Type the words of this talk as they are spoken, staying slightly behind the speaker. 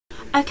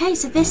Okay,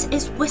 so this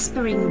is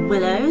Whispering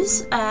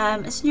Willows.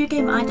 It's a new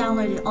game I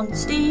downloaded on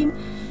Steam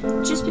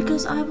just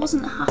because I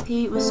wasn't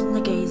happy with some of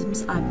the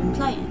games I've been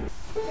playing.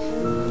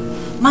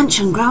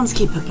 Mansion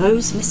groundskeeper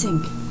goes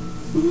missing.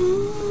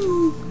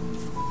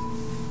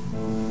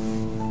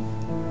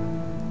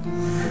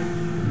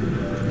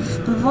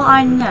 From what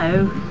I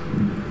know,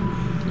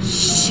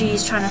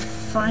 she's trying to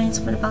find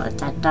something about a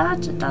dead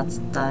dad. Her dad's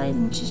died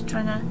and she's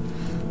trying to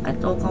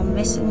get all gone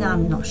missing. Now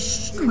I'm not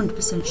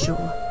 100%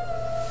 sure.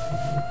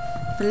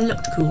 But it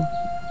looked cool.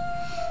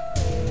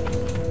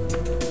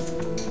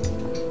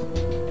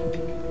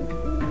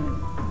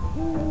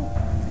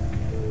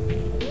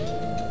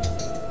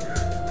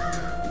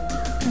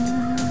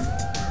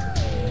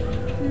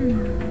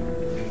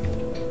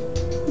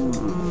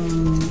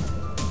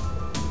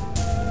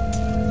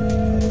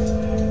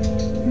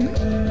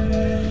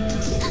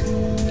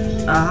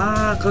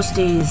 Ah,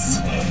 ghosties.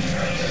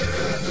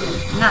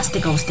 Nasty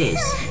ghosties.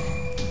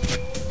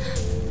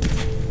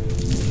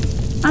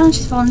 And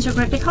she's fallen into a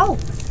great big hole.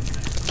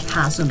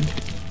 Chasm.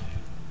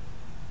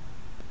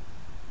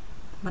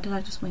 Why did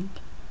I just wink?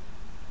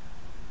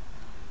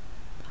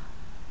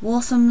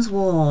 Wartham's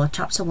War,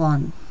 Chapter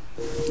 1.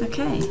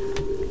 Okay,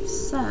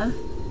 so...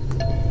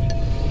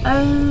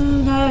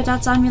 Oh no,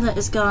 Dad's amulet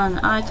is gone.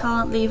 I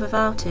can't leave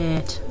without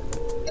it.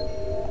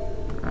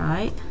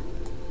 Right.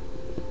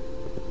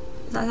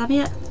 Is that the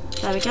amulet?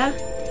 There we go.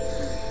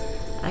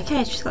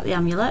 Okay, she's got the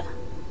amulet.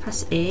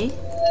 Press E.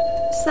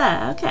 It's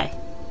there, okay.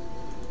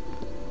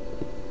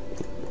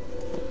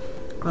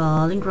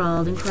 Crawling,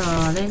 crawling,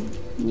 crawling.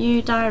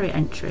 New diary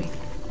entry.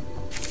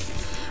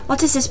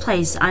 What is this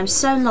place? I'm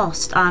so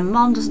lost.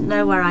 Mom doesn't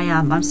know where I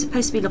am. I'm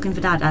supposed to be looking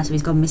for Dad. So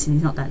he's gone missing.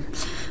 He's not dead.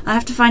 I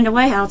have to find a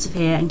way out of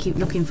here and keep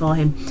looking for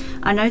him.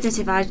 I know that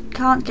if I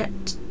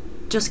can't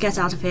just get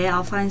out of here,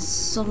 I'll find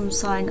some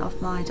sign of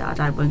my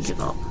dad. I won't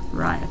give up.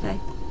 Right, okay.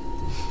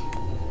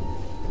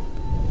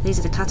 These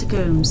are the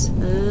catacombs.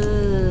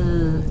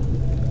 Ugh.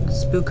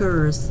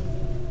 Spookers.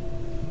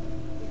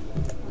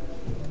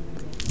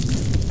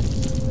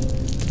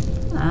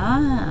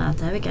 Ah,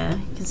 there we go.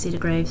 You can see the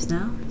graves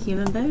now.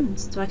 Human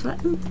bones. Do I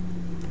collect them?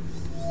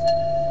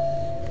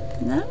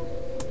 No?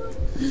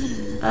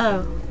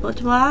 Oh,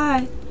 but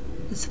why?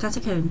 It's the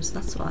catacombs,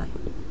 that's why.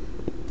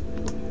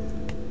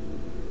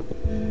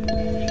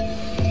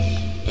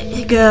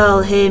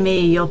 Girl, hear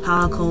me, your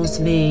power calls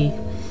to me.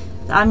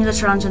 The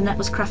amulet around your neck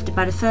was crafted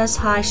by the first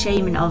high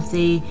shaman of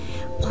the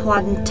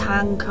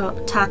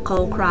Quantanco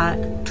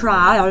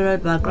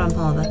tribe, my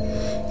grandfather.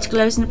 It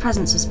glows in the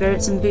presence of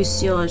spirits and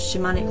boosts your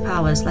shamanic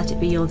powers. Let it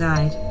be your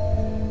guide.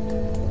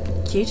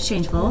 Q to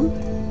change form.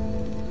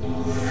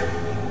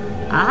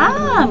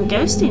 Ah, I'm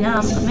ghosty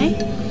now, look at me.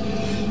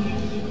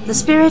 The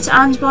spirit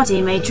and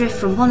body may drift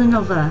from one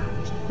another,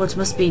 but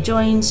must be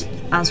joined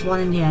as one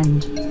in the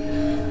end.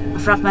 A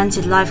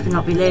fragmented life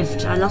cannot be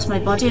lived. I lost my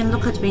body and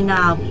look at me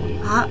now.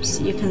 Perhaps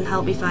you can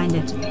help me find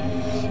it.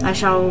 I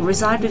shall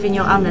reside within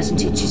your amulet and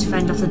teach you to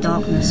fend off the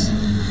darkness.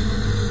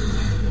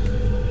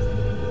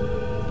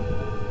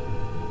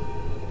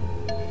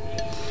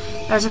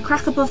 There is a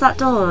crack above that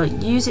door.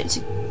 Use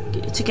it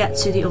to get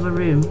to the other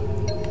room.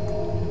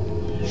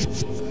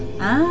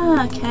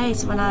 Ah, okay,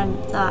 so when I'm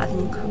there I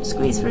can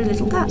squeeze through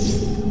little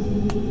gaps.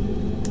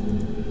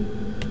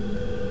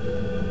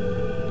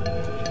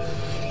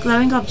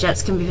 Glowing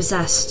objects can be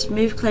possessed.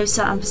 Move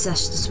closer and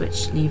possess the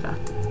switch lever.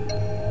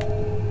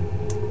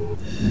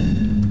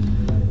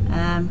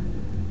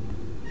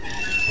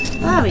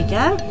 There we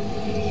go.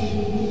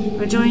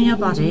 Rejoin your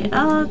body.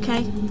 Oh,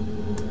 okay.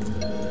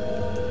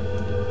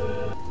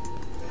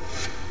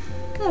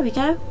 There we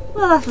go.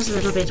 Well, that was a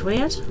little bit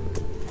weird.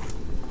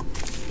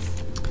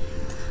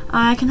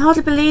 I can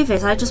hardly believe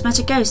it. I just met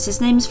a ghost. His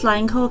name is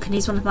Flying Hawk and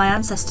he's one of my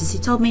ancestors. He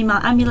told me my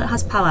amulet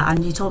has power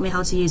and he taught me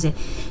how to use it.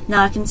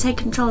 Now I can take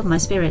control of my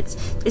spirits.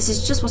 This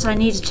is just what I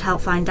needed to help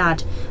find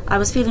Dad. I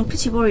was feeling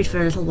pretty worried for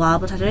a little while,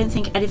 but I don't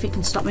think anything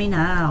can stop me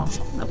now.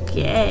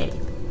 Okay.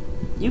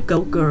 You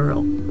go,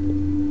 girl.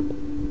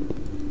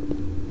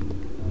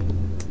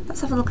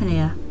 Let's have a look in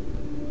here.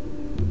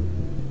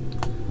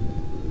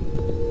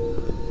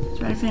 Is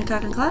there anything I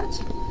can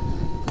collect?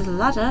 There's a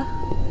ladder.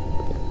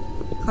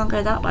 Can't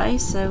go that way,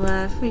 so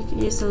if we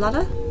could use the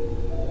ladder.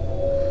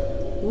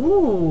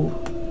 Ooh,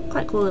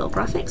 quite cool little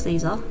graphics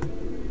these are.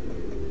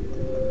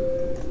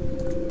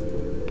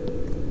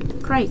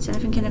 Crate,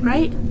 anything in a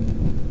crate?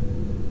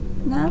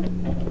 No?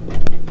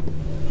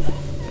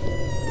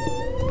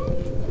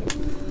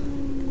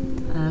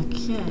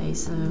 Okay,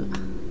 so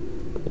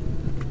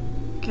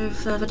go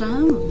further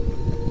down.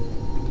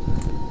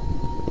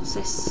 What's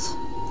this?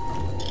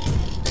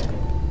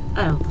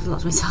 Oh, I've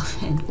locked myself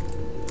in.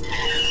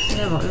 You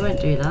know what, we won't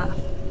do that.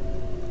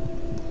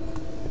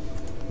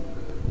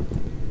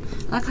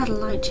 I like how the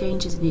light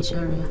changes in each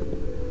area.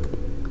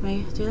 Can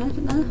we do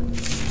anything there?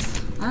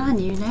 Ah,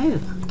 and you know.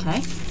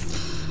 Okay.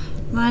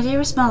 My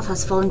dearest Mouth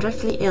has fallen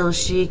dreadfully ill.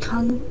 She's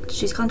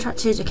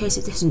contracted a case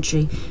of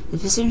dysentery. The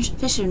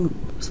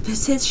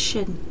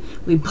physician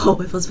We poor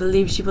wiffles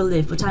believe she will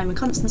live, but I am in a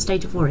constant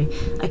state of worry.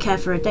 I care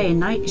for her day and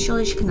night,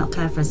 surely she cannot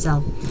care for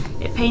herself.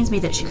 It pains me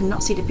that she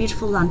cannot see the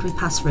beautiful land we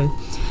pass through.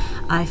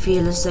 I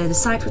feel as though the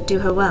sight would do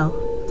her well.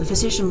 The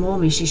physician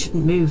warned me she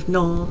shouldn't move,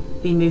 nor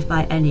be moved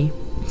by any.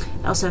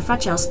 Else her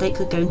fragile state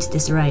could go into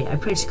disarray. I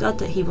pray to God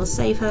that he will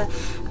save her.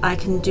 I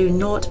can do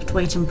naught but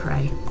wait and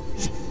pray.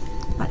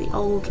 Like the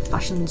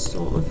old-fashioned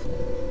sort of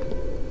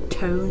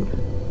tone.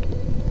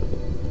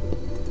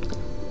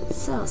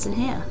 So what's in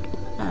here?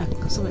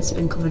 Something's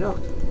been covered up.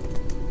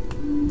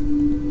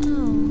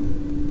 Oh.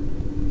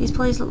 These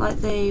pulleys look like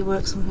they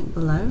work something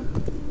below.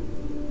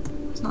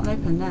 It's not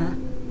open there.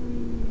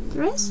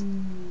 There is?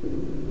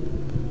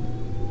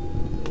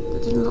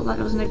 That didn't look like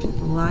there was an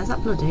open. Why is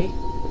that bloody?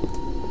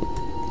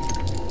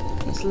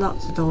 It's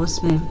locked, the door was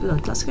smeared with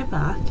blood. Let's go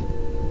back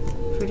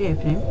through the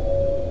opening.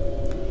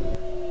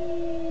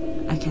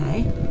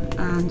 Okay,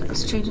 and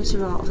let's change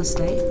into our other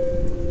state.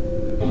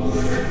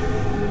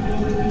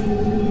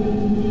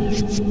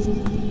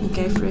 And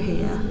go through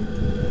here.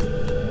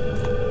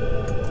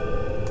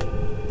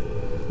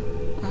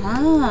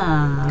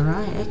 Ah,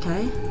 right,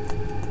 okay.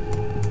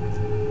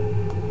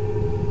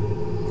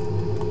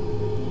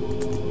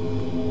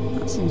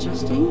 That's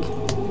interesting.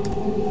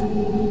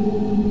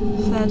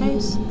 Fair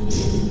days.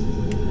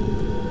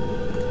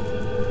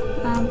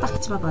 Back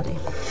into my body.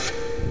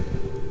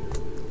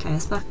 Okay,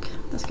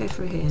 let's go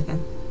through here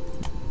again.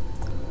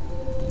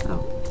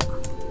 Oh.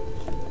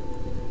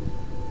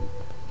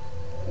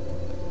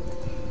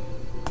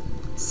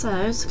 So,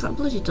 it's got a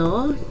bloody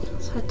door.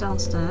 Let's head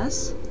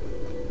downstairs.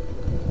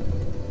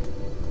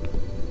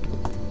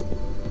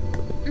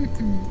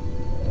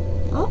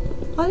 Oh,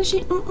 why did she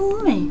me?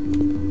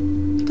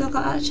 The girl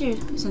got attitude.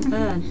 It's an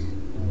urn.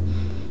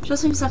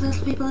 Just seems like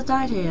little people have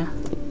died here.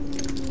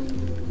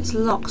 It's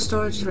locked,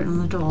 storage is written on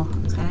the door.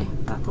 Okay,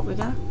 back up we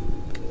go.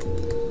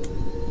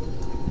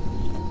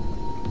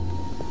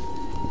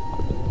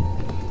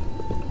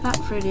 Back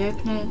through the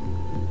opening.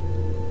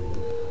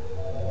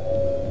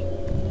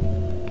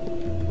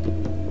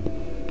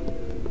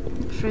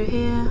 Through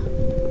here.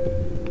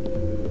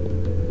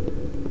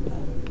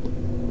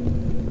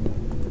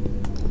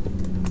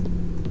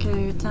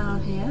 Go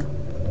down here.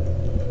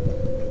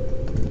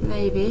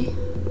 Maybe.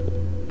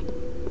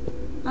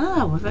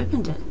 Ah, we've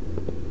opened it.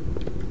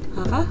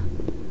 Have I?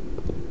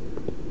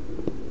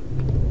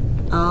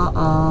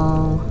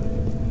 Uh-oh.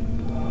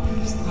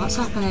 What's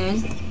happening?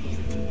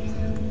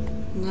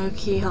 No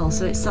keyhole,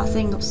 so it's that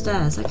thing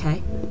upstairs,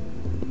 okay.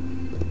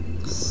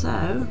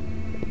 So,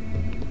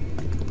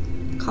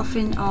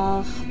 coffin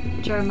of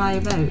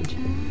Jeremiah Mode.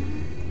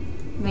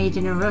 Made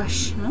in a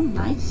rush. Oh,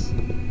 nice.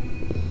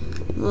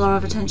 A lot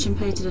of attention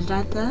paid to the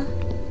dead there.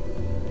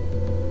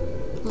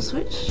 Pull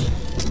switch.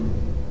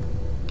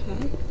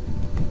 Okay.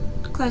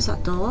 Close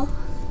that door.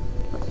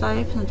 But did I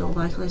open the door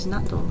by closing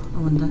that door? I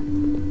wonder.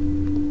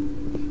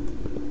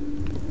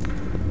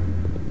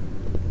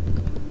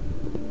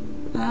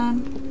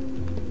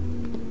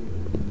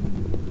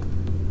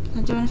 Can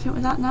I do anything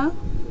with that now?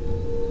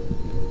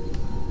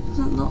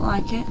 Doesn't look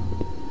like it.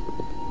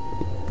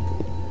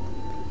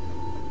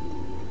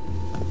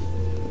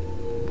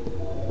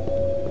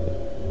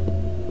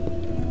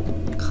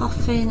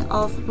 Coffin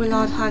of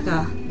Willard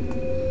Hagar,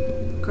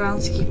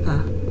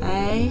 groundskeeper.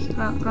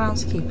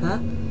 Groundskeeper.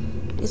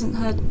 Isn't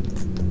her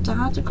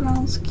dad a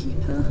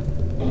groundskeeper?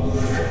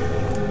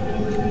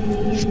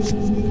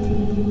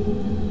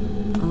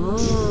 Oh,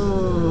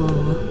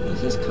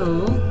 this is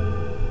cool.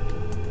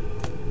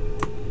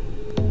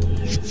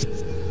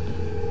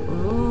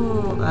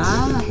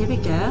 Oh, here we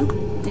go.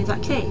 Need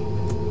that key?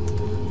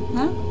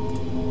 No?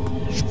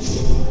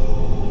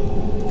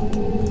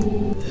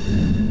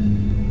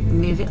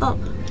 Move it up.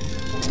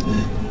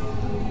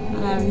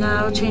 And I'm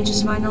now changed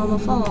to my normal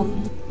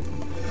form.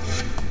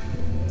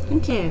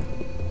 Thank you.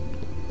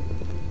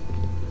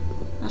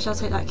 I shall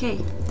take that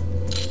key.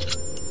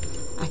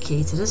 A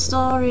key to the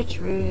storage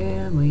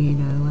room. We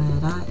know where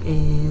that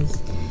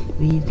is.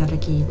 We've got a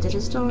key to the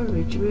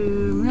storage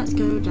room. Let's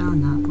go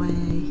down that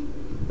way.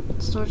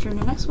 Storage room,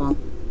 the next one.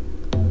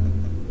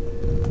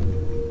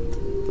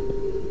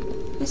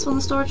 This one,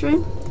 the storage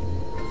room.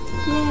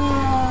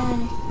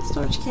 Yay!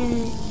 Storage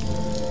key.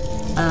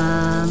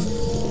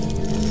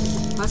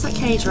 Why's that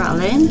cage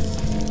rattling?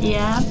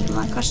 Yeah,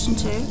 my question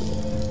too.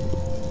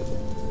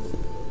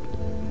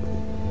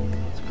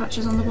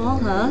 Scratches on the wall,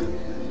 huh?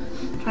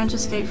 Trying to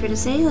escape through the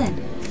ceiling.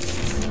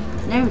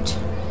 Note.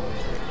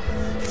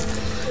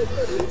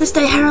 This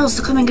day heralds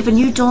the coming of a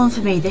new dawn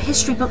for me. The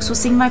history books will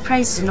sing my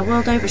praises and the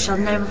world over shall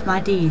know of my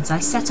deeds. I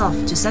set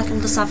off to settle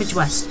the savage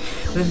west.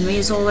 With me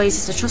as always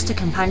is the trusted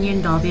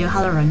companion Darby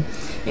O'Halloran.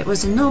 It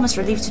was an enormous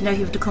relief to know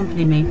he would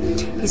accompany me.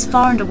 He's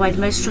far and away the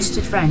most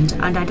trusted friend,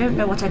 and I don't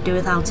know what I'd do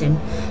without him.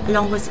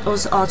 Along with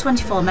us are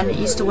 24 men that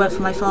used to work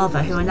for my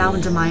father, who are now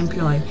under my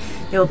employ.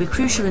 They will be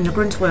crucial in the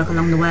grunt work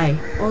along the way.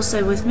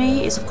 Also with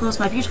me is of course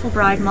my beautiful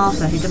bride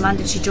Martha, who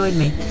demanded she join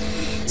me.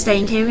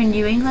 Staying here in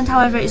New England,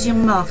 however, is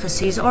young Marcus.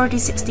 He is already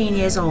 16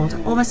 years old,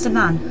 almost a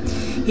man.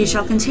 He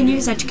shall continue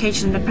his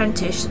education and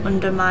apprentice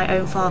under my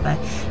own father.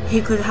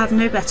 He could have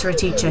no better a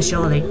teacher,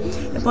 surely.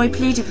 The boy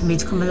pleaded for me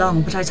to come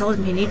along, but I told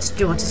him he needed to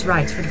do what is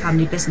right for the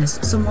family business.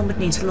 Someone would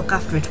need to look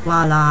after it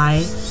while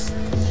I...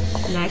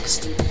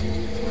 Next.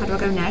 How do I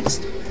go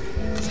next?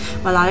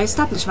 While I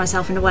established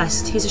myself in the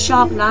West. He's a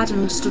sharp lad and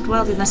understood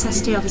well the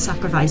necessity of his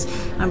sacrifice.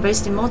 I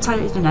embraced him more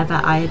tightly than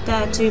ever. I had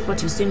dared to, but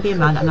he'll soon be a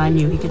man, and I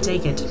knew he could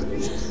take it.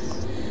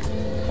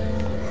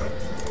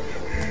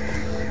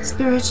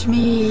 Spirit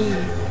me!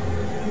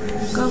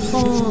 Go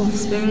forth,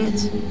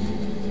 spirit!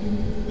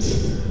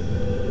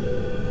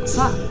 What's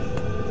that?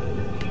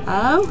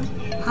 Oh?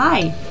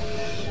 Hi!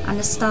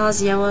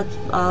 Anastasia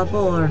are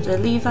aboard. The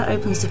lever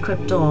opens the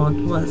crypt door.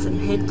 Wortham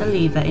hid the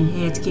lever in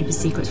here to keep his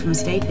secrets from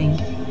escaping.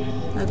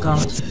 Oh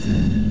god.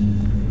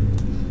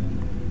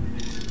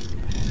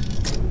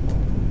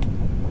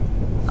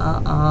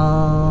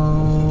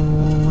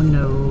 Uh-oh.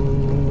 No.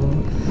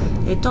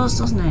 It does,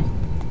 doesn't it?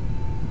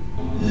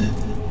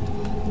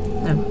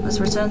 No. Let's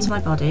return to my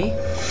body.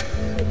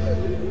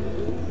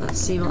 Let's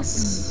see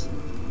what's...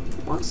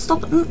 What?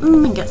 Stop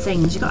and get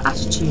things. You've got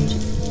attitude.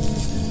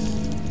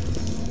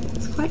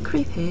 It's quite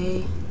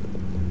creepy.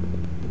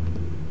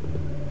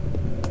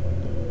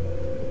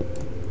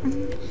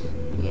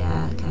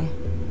 Yeah, okay.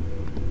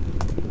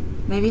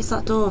 Maybe it's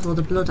that door with all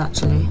the blood,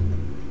 actually.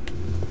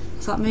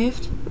 Has that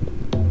moved?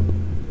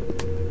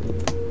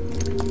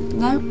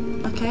 No?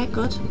 Okay,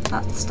 good.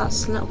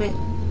 That's a little bit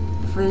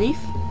of relief.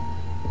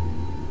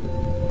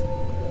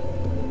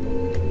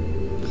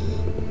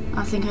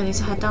 I think I need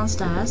to head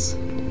downstairs.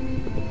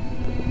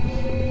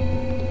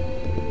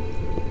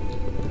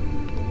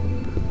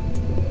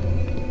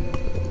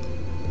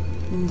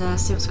 And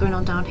see what's going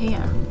on down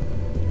here.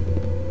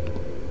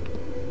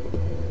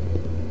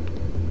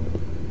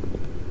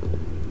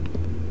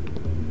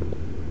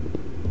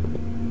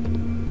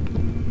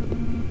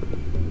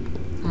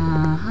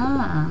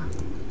 Aha!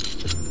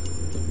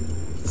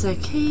 It's a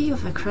key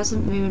with a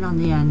crescent moon on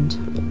the end.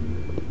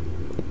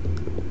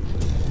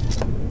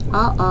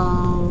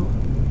 Uh-oh.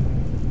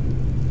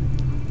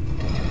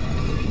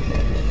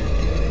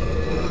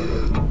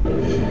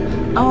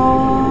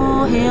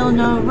 Oh, hell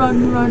no,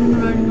 run,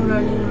 run, run,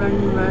 run,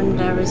 run, run.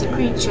 There is a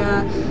creature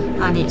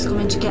and it's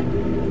coming to get...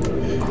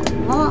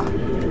 What?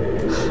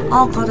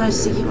 Oh god, I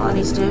see what I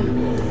need to do.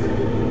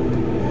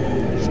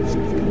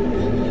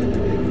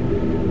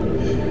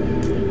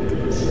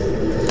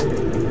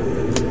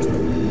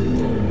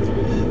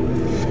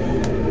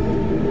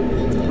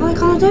 Why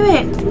can't I do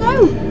it?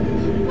 No!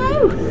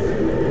 No!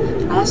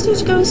 I asked you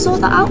to go and sort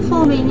that out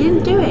for me and you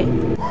didn't do it.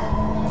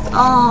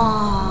 Oh.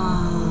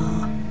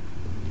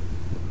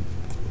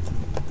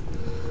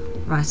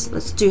 Right,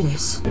 let's do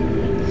this. Put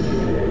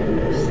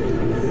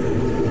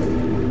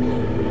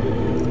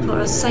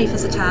her as safe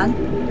as I can.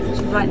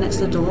 It's right next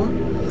to the door.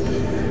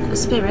 The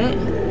spirit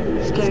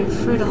go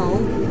through the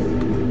hole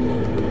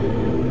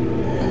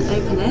and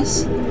open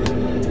this.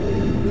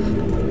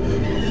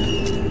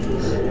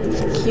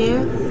 Thank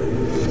you.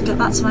 Get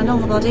back to my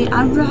normal body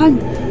and run.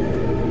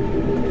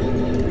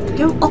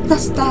 Go up the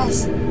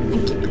stairs.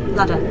 Thank you.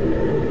 Ladder.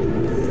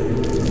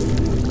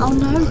 Oh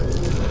no.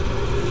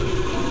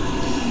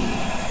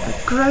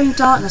 Growing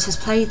darkness has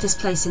plagued this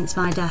place since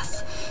my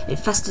death. It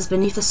festers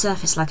beneath the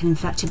surface like an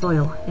infected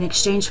boil. In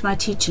exchange for my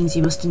teachings,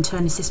 you must in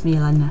turn assist me,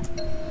 Elena.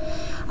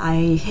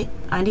 I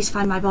need to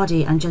find my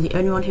body, and you're the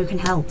only one who can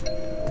help.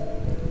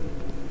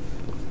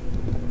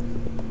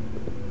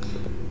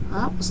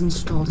 Well, that wasn't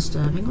at all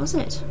disturbing, was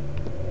it?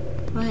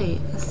 Wait,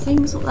 the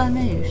things up there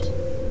moved.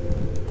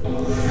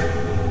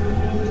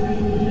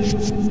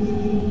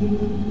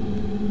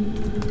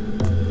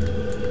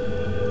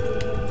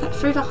 Get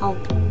through the hole.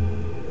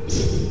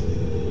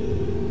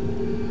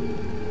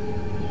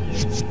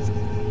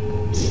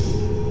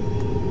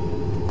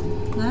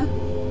 No?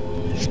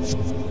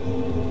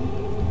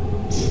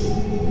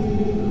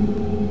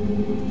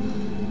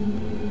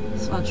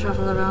 So I'll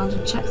travel around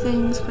and check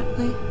things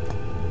quickly.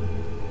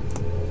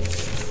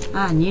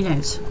 Ah, new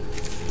note.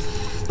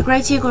 The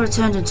great eagle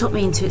returned and took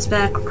me into its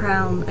bare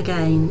crown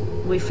again.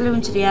 We flew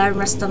into the air and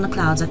rested on the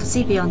clouds. I could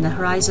see beyond the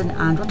horizon,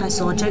 and what I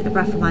saw choked the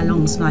breath from my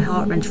lungs, my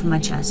heart wrenched from my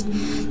chest.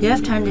 The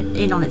earth turned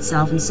in on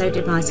itself, and so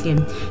did my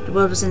skin. The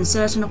world was in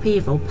certain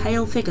upheaval.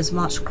 Pale figures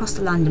marched across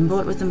the land and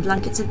brought with them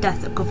blankets of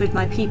death that covered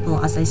my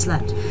people as they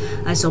slept.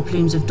 I saw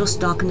plumes of dust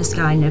darken the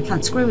sky. No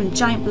plants grew, and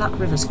giant black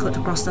rivers cut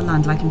across the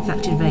land like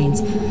infected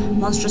veins.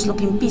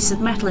 Monstrous-looking beasts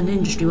of metal and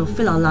industry will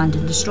fill our land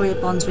and destroy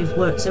the bonds we've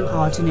worked so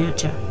hard to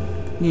nurture.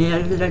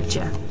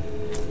 Nurture.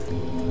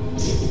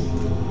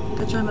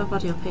 Go join my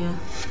body up here.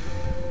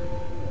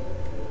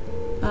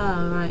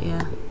 Oh, right,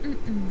 yeah.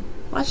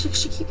 Why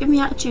does she keep giving me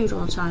attitude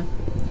all the time?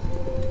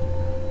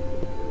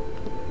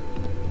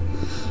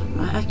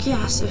 Right, I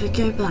guess if we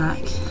go back...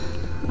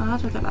 Oh, how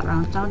do I get back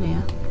round? Down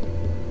here.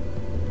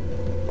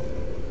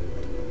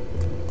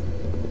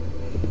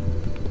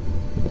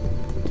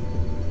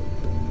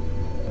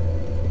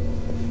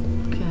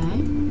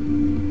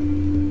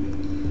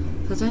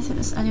 don't think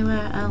there's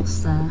anywhere else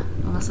there,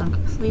 unless I'm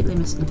completely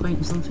missing the point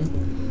of something.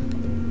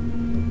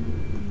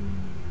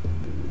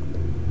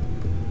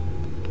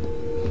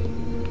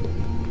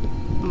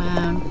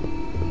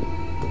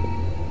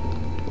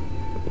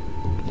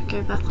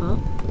 Go back up.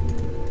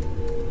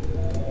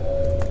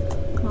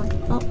 Come on,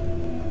 up.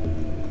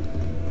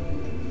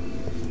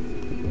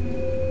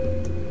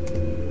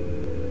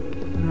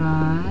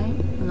 Right,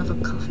 another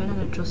coffin, I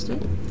don't trust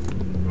it.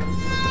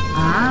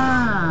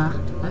 Ah,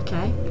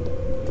 okay.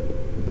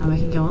 And we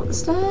can go up the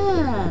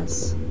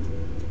stairs.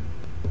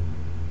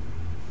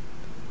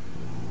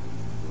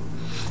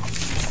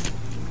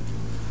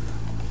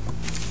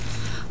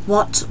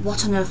 What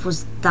on earth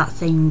was that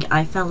thing?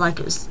 I felt like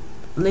it was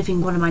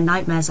living one of my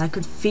nightmares. I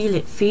could feel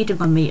it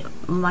feeding on me,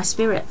 on my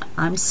spirit.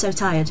 I'm so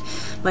tired,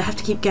 but I have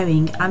to keep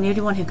going. I'm the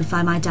only one who can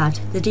find my dad.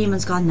 The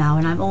demon's gone now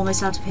and I'm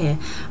almost out of here.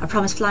 I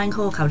promised Flying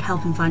Hawk I would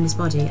help him find his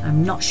body.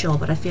 I'm not sure,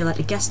 but I feel like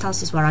the guest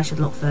house is where I should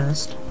look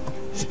first.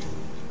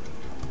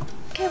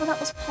 Okay, well that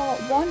was part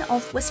 1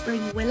 of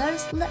Whispering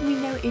Willows. Let me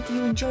know if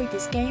you enjoyed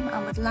this game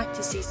and would like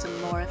to see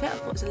some more of it. I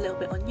thought it was a little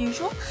bit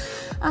unusual.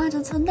 And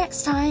until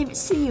next time,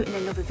 see you in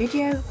another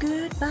video.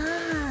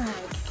 Goodbye.